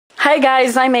Hi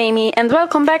guys, I'm Amy and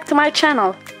welcome back to my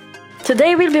channel.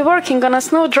 Today we'll be working on a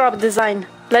snowdrop design.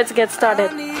 Let's get started.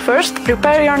 First,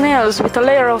 prepare your nails with a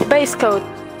layer of base coat.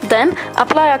 Then,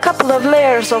 apply a couple of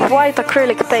layers of white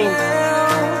acrylic paint.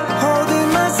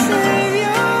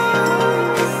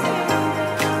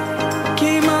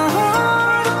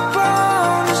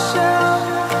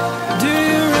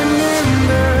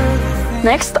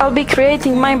 Next, I'll be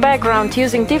creating my background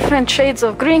using different shades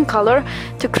of green color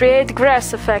to create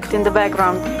grass effect in the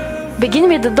background. Begin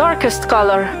with the darkest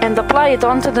color and apply it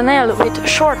onto the nail with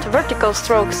short vertical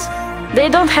strokes. They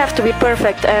don't have to be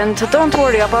perfect, and don't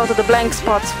worry about the blank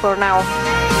spots for now.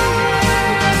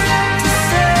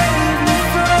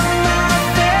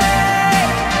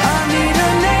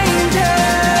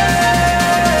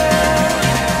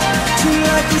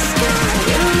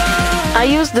 I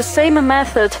use the same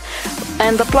method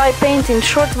and apply paint in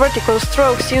short vertical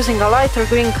strokes using a lighter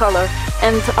green color,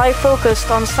 and I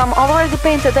focused on some already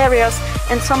painted areas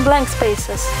and some blank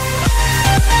spaces.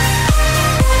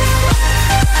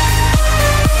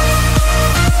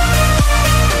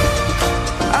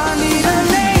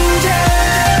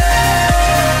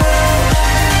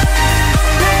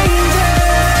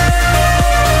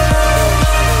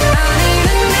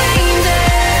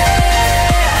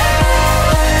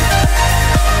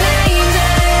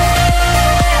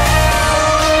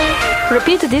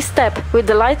 Repeat this step with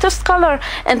the lightest color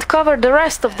and cover the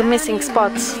rest of the missing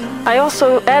spots. I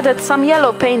also added some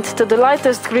yellow paint to the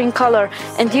lightest green color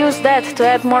and used that to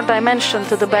add more dimension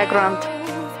to the background.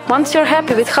 Once you're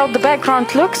happy with how the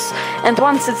background looks, and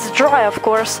once it's dry of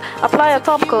course, apply a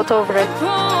top coat over it.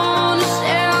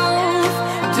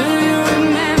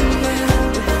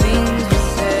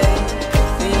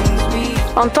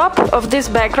 On top of this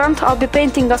background, I'll be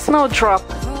painting a snowdrop.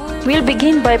 We'll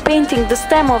begin by painting the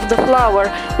stem of the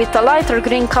flower with a lighter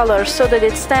green color so that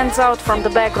it stands out from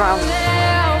the background.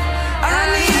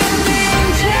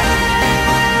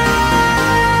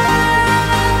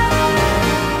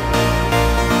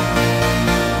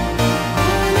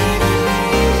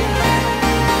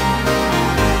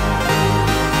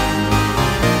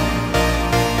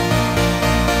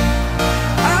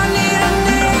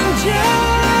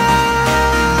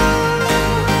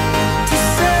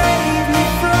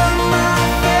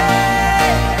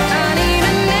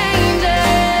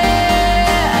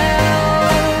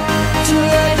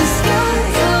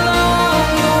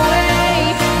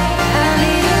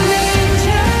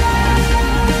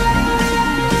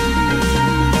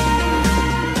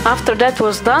 After that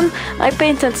was done, I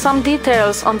painted some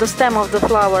details on the stem of the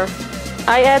flower.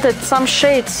 I added some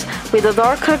shades with a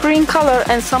darker green color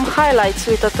and some highlights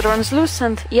with a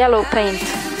translucent yellow paint.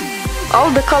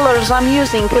 All the colors I'm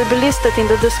using will be listed in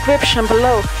the description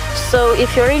below, so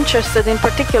if you're interested in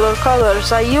particular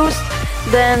colors I used,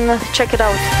 then check it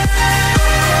out.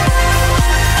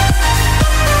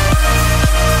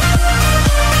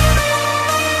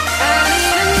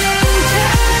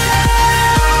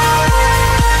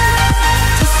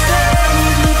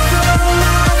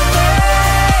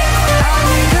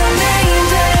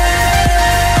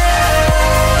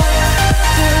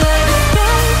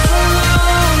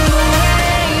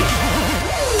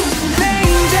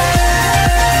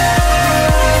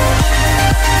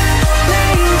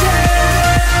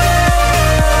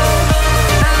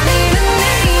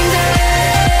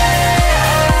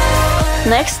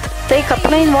 Next, take a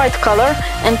plain white color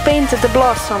and paint the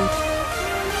blossom.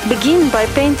 Begin by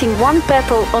painting one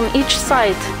petal on each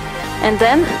side, and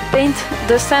then paint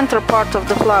the center part of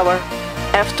the flower.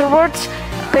 Afterwards,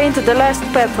 paint the last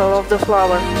petal of the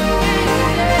flower.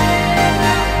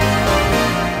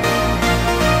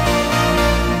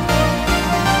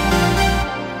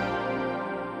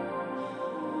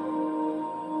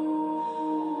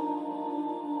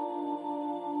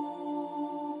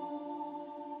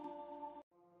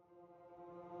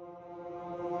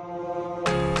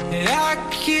 I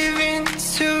give in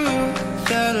to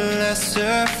the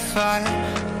lesser fight.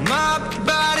 My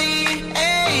body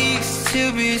aches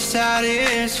to be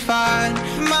satisfied.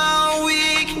 My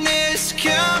weakness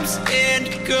comes and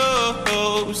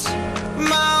goes.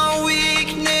 My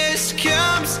weakness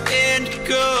comes and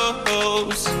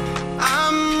goes.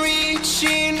 I'm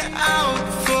reaching out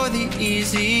for the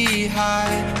easy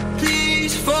high.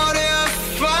 Please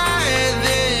fortify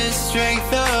this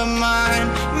strength of mine.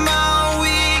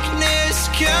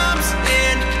 Comes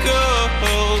and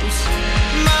goes.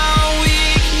 My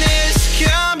weakness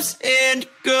comes and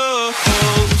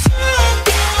goes.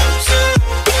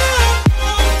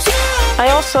 I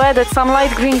also added some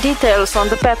light green details on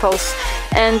the petals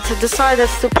and decided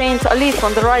to paint a leaf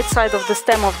on the right side of the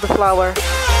stem of the flower.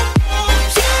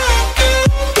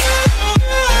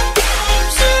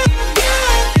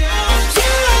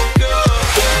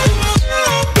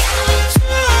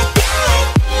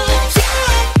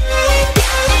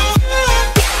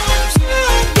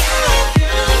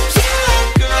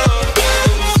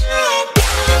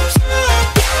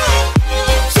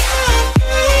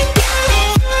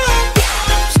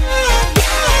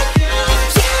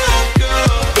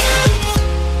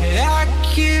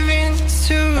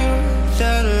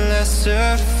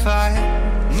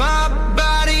 My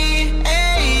body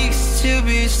aches to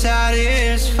be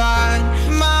satisfied.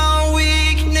 My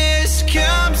weakness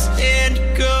comes and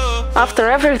goes. After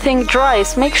everything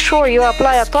dries, make sure you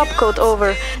apply a top coat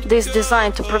over this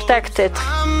design to protect it.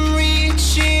 I'm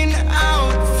reaching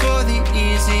out for the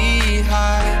easy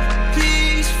high.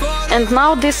 Please for And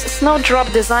now this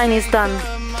snowdrop design is done.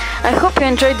 I hope you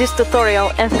enjoyed this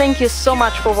tutorial and thank you so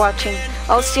much for watching.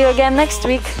 I'll see you again next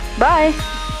week.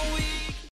 Bye!